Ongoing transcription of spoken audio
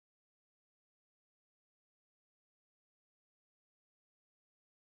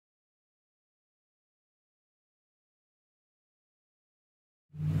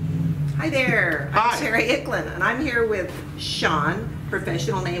Hi there. Hi. I'm Terri Hicklin, and I'm here with Sean,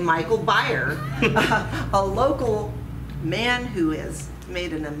 professional name Michael Beyer, a local man who has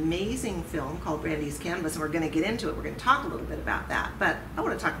made an amazing film called Randy's Canvas, and we're going to get into it. We're going to talk a little bit about that, but I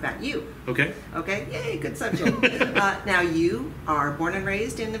want to talk about you. Okay. Okay? Yay, good subject. Now, you are born and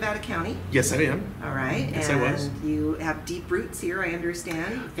raised in Nevada County. Yes, I am. All right. Yes, and I was. You have deep roots here, I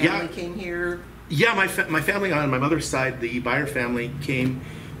understand. Family came here. Yeah, my family on my mother's side, the Beyer family, came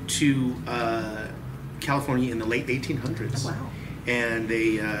to California in the late 1800s. Oh, wow. And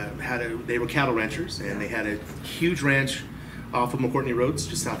they they were cattle ranchers, and they had a huge ranch off of McCourtney Roads,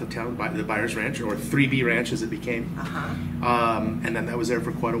 just south of town, the Beyers Ranch, or 3B Ranch as it became. And then that was there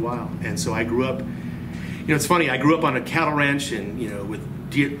for quite a while. And so I grew up, it's funny, I grew up on a cattle ranch and, with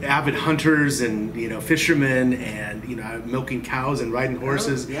avid hunters and, fishermen and, milking cows and riding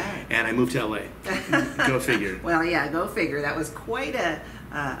horses. Oh, yeah. And I moved to LA. Go figure. Well, yeah, go figure. That was quite a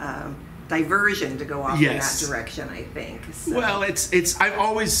diversion to go off in that direction, I think. So. Well, I've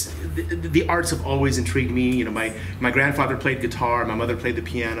always, the arts have always intrigued me. My grandfather played guitar, my mother played the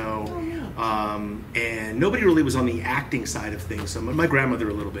piano, and nobody really was on the acting side of things. So my grandmother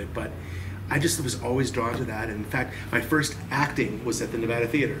a little bit, but I just was always drawn to that. And in fact, my first acting was at the Nevada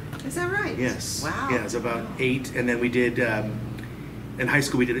Theater. Is that right? Yes. Wow. Yeah, I was about 8, and then we did, in high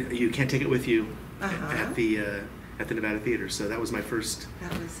school we did You Can't Take It With You at the Nevada Theater. So that was my first.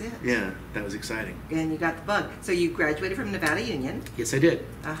 That was it. Yeah, that was exciting. And you got the bug. So you graduated from Nevada Union. Yes, I did.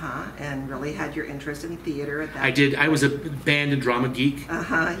 And really had your interest in theater at that. I did. I was a band and drama geek.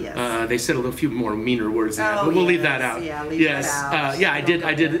 Yes. They said a few more meaner words than that, but we'll leave that out. Yeah, leave that out. Yeah, I did.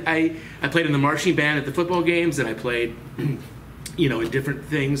 I played in the marching band at the football games, and I played, in different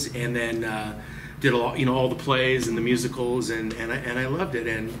things, and then did all the plays and the musicals, and I loved it,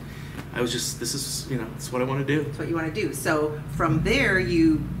 and I was just, this is what I want to do. That's what you want to do. So from there,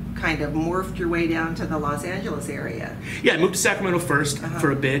 you kind of morphed your way down to the Los Angeles area. Yeah, I moved to Sacramento first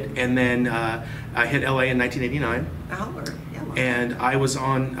for a bit, and then I hit LA in 1989. And I was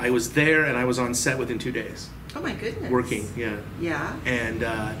there, and I was on set within 2 days. Oh my goodness. Working, yeah. Yeah. And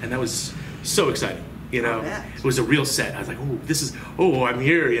that was so exciting. It was a real set. I was like, I'm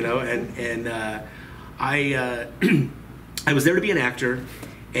here, and I I was there to be an actor,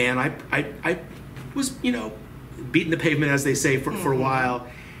 and I was beating the pavement, as they say, for a while,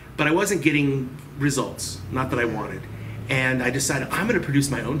 but I wasn't getting results, not that I wanted, and I decided I'm going to produce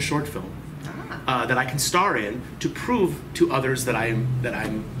my own short film that I can star in to prove to others that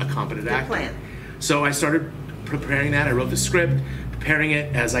I'm a competent actor. Plan. So I started preparing that. I wrote the script, preparing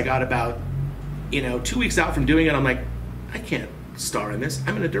it. As I got about 2 weeks out from doing it, I'm like, I can't star in this.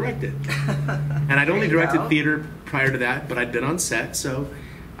 I'm going to direct it. And I'd only directed theater prior to that, but I'd been on set, so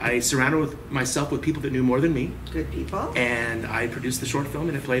I surrounded myself with people that knew more than me. Good people. And I produced the short film,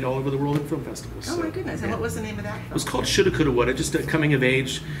 and it played all over the world in film festivals. Oh my goodness! And what was the name of that film? It was called Shoulda Coulda Woulda, just a coming of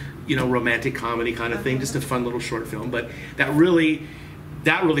age, romantic comedy kind of thing, just a fun little short film. But that really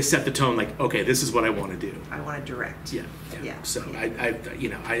set the tone. Like, okay, this is what I want to do. I want to direct. Yeah. So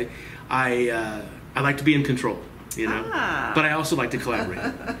I like to be in control. But I also like to collaborate.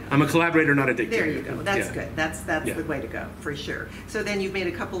 I'm a collaborator, not a dictator. There you go. That's good. That's the way to go, for sure. So then you've made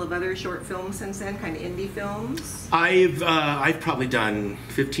a couple of other short films since then, kind of indie films? I've probably done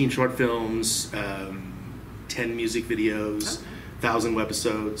 15 short films, 10 music videos, 1,000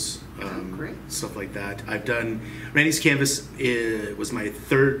 webisodes, great. stuff like that. I've done Randy's Canvas was my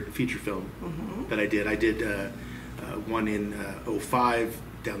third feature film that I did. I did one in 05.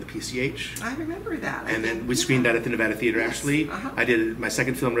 Down the PCH. I remember that. And then we screened that at the Nevada Theater, actually. I did my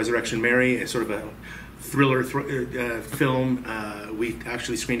second film, Resurrection Mary, sort of a thriller film. We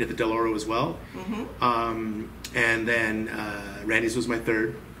actually screened at the Del Oro as well. And then Randy's was my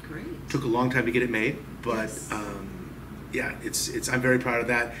third. Great. Took a long time to get it made, but I'm very proud of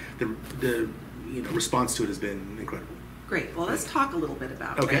that. The response to it has been incredible. Great. Well, let's talk a little bit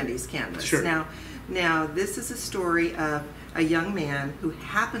about Randy's Canvas. Sure. Now, this is a story of a young man who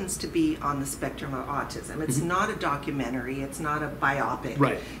happens to be on the spectrum of autism. It's not a documentary. It's not a biopic.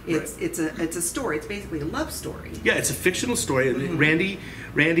 Right. It's a story. It's basically a love story. Yeah, it's a fictional story.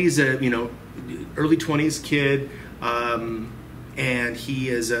 Randy's a early 20s kid, and he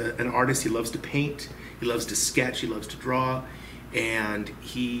is an artist. He loves to paint. He loves to sketch. He loves to draw, and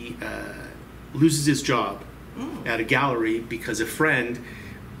he loses his job at a gallery because a friend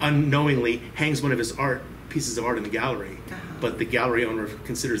unknowingly hangs one of his pieces of art in the gallery, but the gallery owner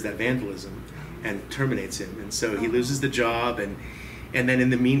considers that vandalism and terminates him, and so he loses the job, and then in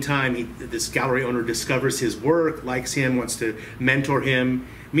the meantime this gallery owner discovers his work, likes him, wants to mentor him.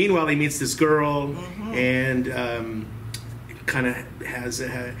 Meanwhile, he meets this girl and kind of has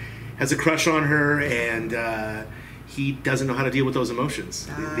has a crush on her, and he doesn't know how to deal with those emotions.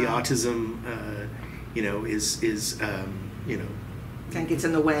 The autism, is kind of gets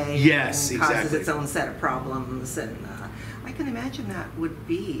in the way. Yes, and causes exactly. its own set of problems, and I can imagine that would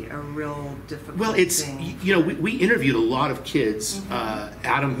be a real difficult thing. We interviewed a lot of kids.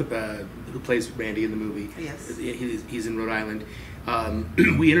 Adam, who plays Randy in the movie, yes, he's in Rhode Island.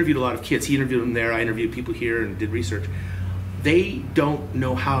 We interviewed a lot of kids. He interviewed them there. I interviewed people here and did research. They don't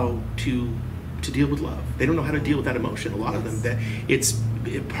know how to deal with love. They don't know how to deal with that emotion. A lot of them. It's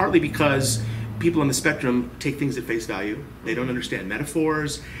partly because people on the spectrum take things at face value. They don't understand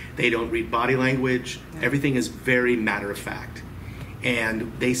metaphors. They don't read body language. Yeah. Everything is very matter of fact.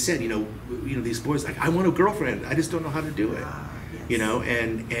 And they said, these boys, like, I want a girlfriend. I just don't know how to do it. Yes.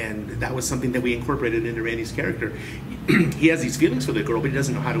 And that was something that we incorporated into Randy's character. He has these feelings for the girl, but he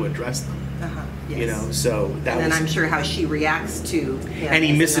doesn't know how to address them. Yes. So that. And then I'm sure how she reacts to him. And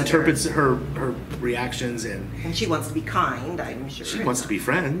he misinterprets her reactions, and she wants to be kind, I'm sure. She wants to be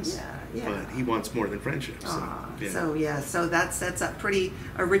friends. Yeah. But he wants more than friendship. So that sets up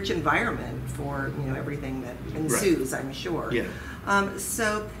a rich environment for everything that ensues, right. I'm sure. Yeah.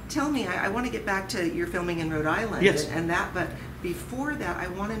 So tell me, I want to get back to your filming in Rhode Island, yes. and that, but before that, I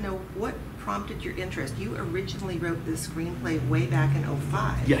want to know what prompted your interest. You originally wrote this screenplay way back in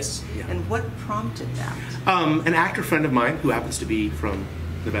 2005. Yes. Yeah. And what prompted that? An actor friend of mine who happens to be from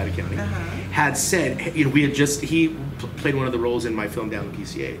Nevada County had said, he played one of the roles in my film Down the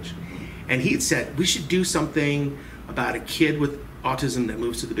PCH. And he had said, we should do something about a kid with autism that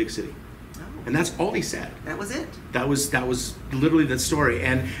moves to the big city. Oh. And that's all he said. That was it? That was literally the story.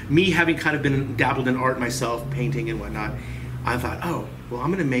 And me having kind of been dabbled in art myself, painting and whatnot, I thought, oh, well, I'm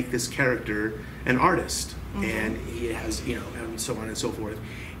going to make this character an artist. And he has, and so on and so forth.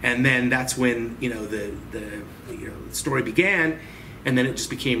 And then that's when, the story began. And then it just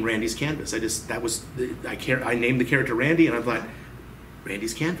became Randy's Canvas. I named the character Randy, and I thought,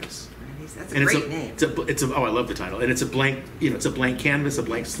 Randy's Canvas. That's a great name. I love the title, and it's a blank, it's a blank canvas, a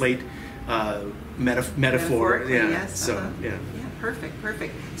blank slate, metaphor. Yeah. Yes. So yeah. Yeah.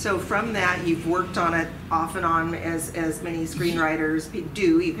 Perfect. So from that, you've worked on it off and on, as many screenwriters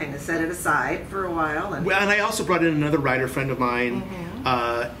do. You kind of set it aside for a while. And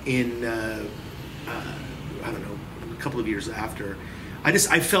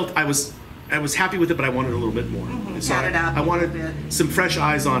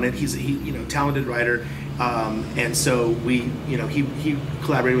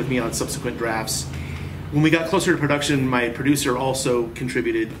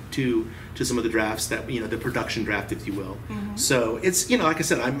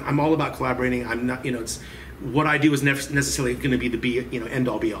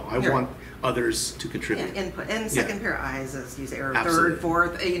Input and second pair of eyes, as you say, or Absolutely. third,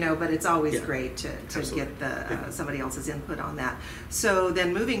 fourth, but it's always great to get somebody else's input on that. So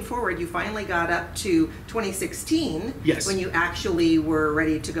then moving forward, you finally got up to 2016 when you actually were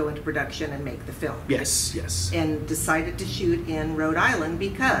ready to go into production and make the film. Yes. And decided to shoot in Rhode Island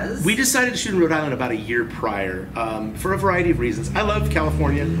because... We decided to shoot in Rhode Island about a year prior for a variety of reasons. I love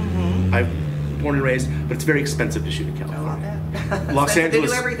California. I've born and raised, but it's very expensive to shoot in California. Los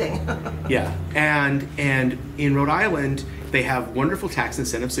Angeles, they do everything. Yeah, and in Rhode Island they have wonderful tax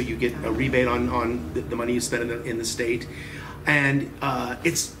incentives, so you get a rebate on the money you spend in the state, and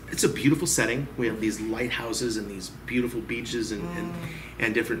it's a beautiful setting. We have these lighthouses and these beautiful beaches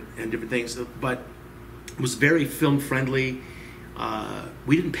and different things, but it was very film friendly.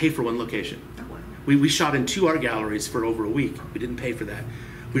 We didn't pay for one location. We shot in 2 art galleries for over a week. We didn't pay for that.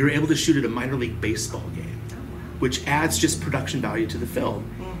 We were able to shoot at a minor league baseball game, which adds just production value to the film,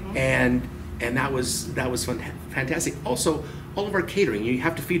 and that was fantastic. Also, all of our catering, you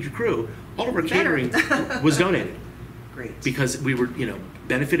have to feed your crew. All of our catering was donated. Great. Because we were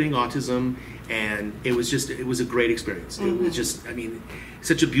benefiting autism, and it was a great experience. It was just,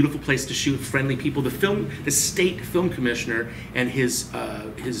 such a beautiful place to shoot. Friendly people. The state film commissioner and his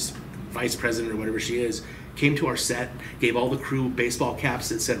vice president or whatever she is came to our set, gave all the crew baseball caps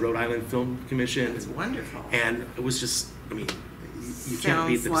that said Rhode Island Film Commission. It's wonderful. And it was just, you can't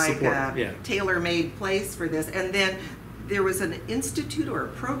beat the support. Sounds like a tailor-made place for this. And then there was an institute or a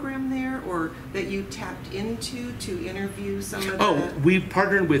program there, or that you tapped into to interview some of the... we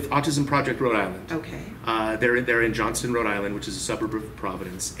partnered with Autism Project Rhode Island. Okay. They're in Johnston, Rhode Island, which is a suburb of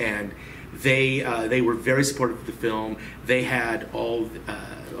Providence, and they were very supportive of the film. They had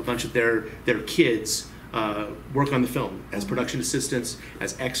a bunch of their kids work on the film as production assistants,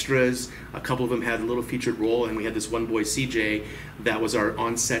 as extras. A couple of them had a little featured role, and we had this one boy, CJ, that was our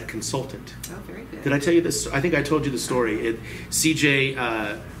on-set consultant. Oh, very good. Did I tell you this? I think I told you the story.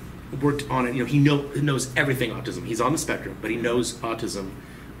 CJ worked on it. He knows everything autism. He's on the spectrum, but he knows autism,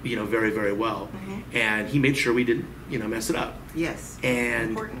 very, very well. And he made sure we didn't, mess it up. Yes.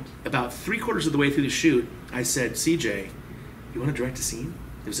 And important. About 3/4 of the way through the shoot, I said, CJ, you want to direct a scene?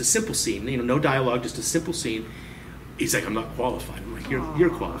 It was a simple scene, no dialogue, just a simple scene. He's like, I'm not qualified. I'm like, you're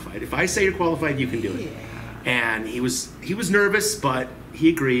qualified. If I say you're qualified, you can do it. And he was nervous, but he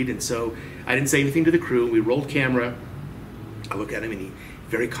agreed. And so I didn't say anything to the crew. We rolled camera. I look at him, and he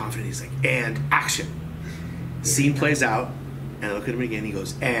very confident. He's like, and action. Scene plays out, and I look at him again. He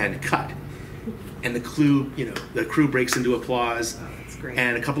goes, and cut. And the crew breaks into applause. Oh, that's great.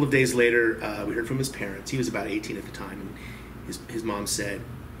 And a couple of days later, we heard from his parents. He was about 18 at the time, and his mom said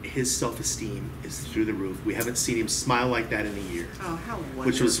his self-esteem is through the roof. We haven't seen him smile like that in a year. Oh, how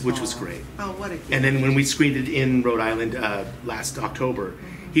wonderful! Which was great. Oh, what a gift. And then when we screened it in Rhode Island last October,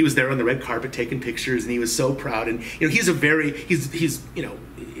 he was there on the red carpet taking pictures, and he was so proud. And he's very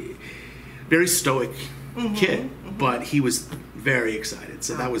stoic kid, but he was very excited.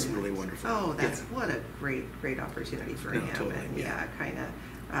 So that was really wonderful. Oh, what a great opportunity for him. Totally, and kind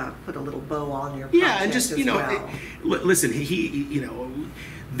of put a little bow on your project and just as well. Listen,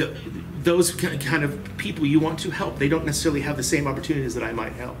 those kind of people you want to help, they don't necessarily have the same opportunities that I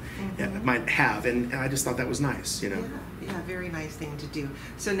might have, and I just thought that was nice. Yeah, very nice thing to do.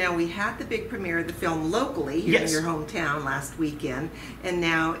 So now we had the big premiere of the film locally here in your hometown last weekend, and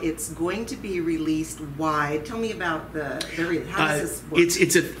now it's going to be released wide. Tell me about the how does this work?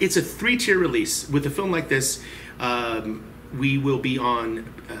 It's a 3-tier release. With a film like this, we will be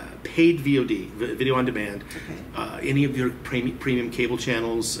on paid VOD, video on demand. Okay. Any of your premium cable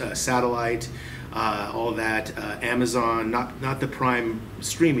channels, satellite, all that, Amazon, not the Prime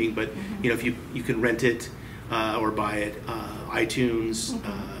streaming, but if you can rent it or buy it, iTunes,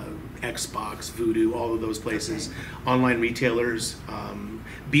 Xbox, Vudu, all of those places, online retailers,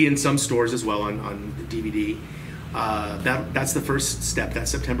 be in some stores as well on DVD. That's the first step.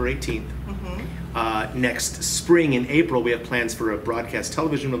 That's September 18th. Next spring in April, we have plans for a broadcast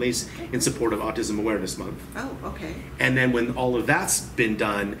television release in support of Autism Awareness Month. Oh, okay. And then when all of that's been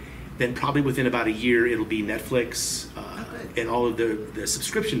done, then probably within about a year, it'll be Netflix and all of the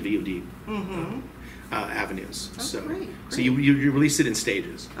subscription VOD avenues. Oh, great. So you release it in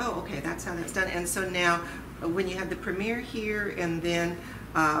stages. Oh, okay. That's how that's done. And so now, when you have the premiere here, and then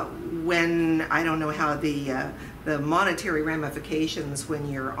when I don't know how the monetary ramifications when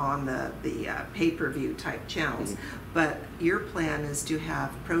you're on the pay-per-view type channels, but your plan is to have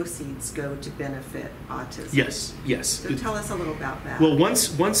proceeds go to benefit autism. Yes. So tell us a little about that. Well,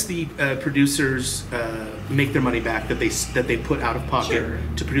 once the producers make their money back that they put out of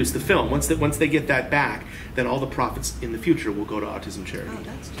pocket to produce the film, once they get that back, then all the profits in the future will go to autism charity. Oh,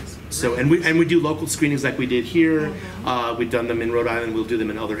 that's just great. So and we do local screenings like we did here. We've done them in Rhode Island. We'll do them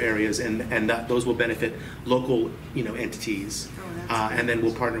in other areas, and those will benefit local entities. And then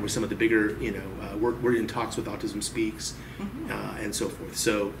we'll partner with some of the bigger we're in talks with Autism Speaks and so forth.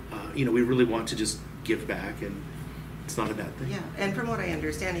 So we really want to just give back, and it's not a bad thing. Yeah, and from what I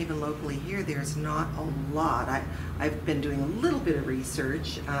understand, even locally here, there's not a lot. I've been doing a little bit of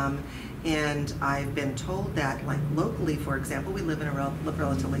research, and I've been told that, like locally, for example, we live in a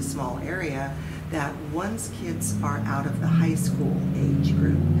relatively small area, that once kids are out of the high school age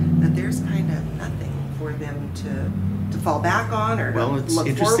group, that there's kind of nothing for them to fall back on or to look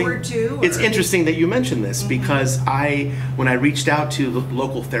forward to. It's interesting that you mentioned this, because when I reached out to the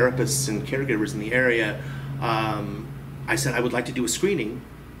local therapists and caregivers in the area, I said I would like to do a screening,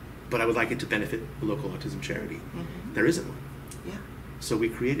 but I would like it to benefit the local autism charity. There isn't one. Yeah. So we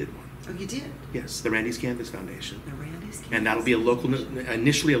created one. Oh, you did? Yes, the Randy's Canvas Foundation. The Randy's Canvas. And that'll be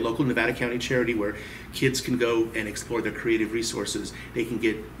initially a local Nevada County charity where kids can go and explore their creative resources. They can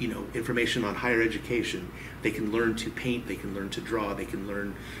get, information on higher education. They can learn to paint. They can learn to draw. They can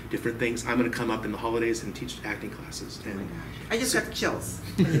learn different things. I'm going to come up in the holidays and teach acting classes. And oh my gosh! I just got chills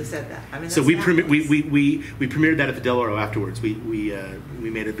when you said that. I mean, so we premiered that at the Del Oro afterwards. We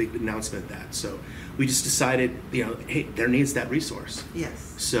made a big announcement of that. So we just decided, hey, there needs that resource.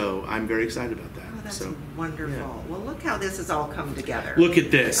 Yes. So I'm very excited about that. Oh, that's wonderful. Yeah. Well, look how this has all come together. Look at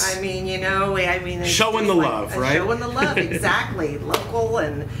this. I mean, it's showing the love, right? Showing the love, exactly. Local,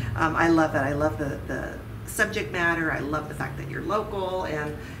 and I love it. I love the subject matter. I love the fact that you're local,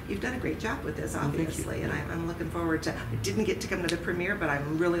 and you've done a great job with this, obviously. And I'm looking forward to. I didn't get to come to the premiere, but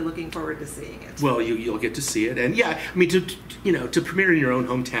I'm really looking forward to seeing it. Well, you'll get to see it, and to premiere in your own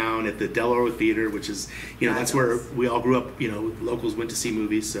hometown at the Del Oro Theater, which is that's where we all grew up. Locals went to see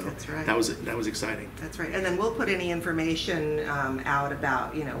movies, so that's right. That was exciting. That's right. And then we'll put any information out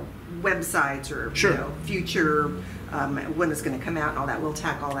about websites or future when it's going to come out and all that. We'll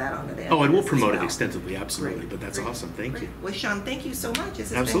tack all that onto the end. Oh, and we'll as promote it well. extensively, absolutely. Great. But that's Great. awesome. Thank Great. you. Well, Sean, thank you so much. This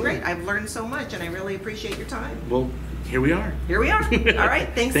has Absolutely. been great. I've learned so much, and I really appreciate your time. Well, here we are. Here we are. All right.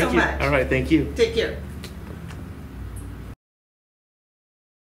 Thanks Thank so you. much. All right. Thank you. Take care.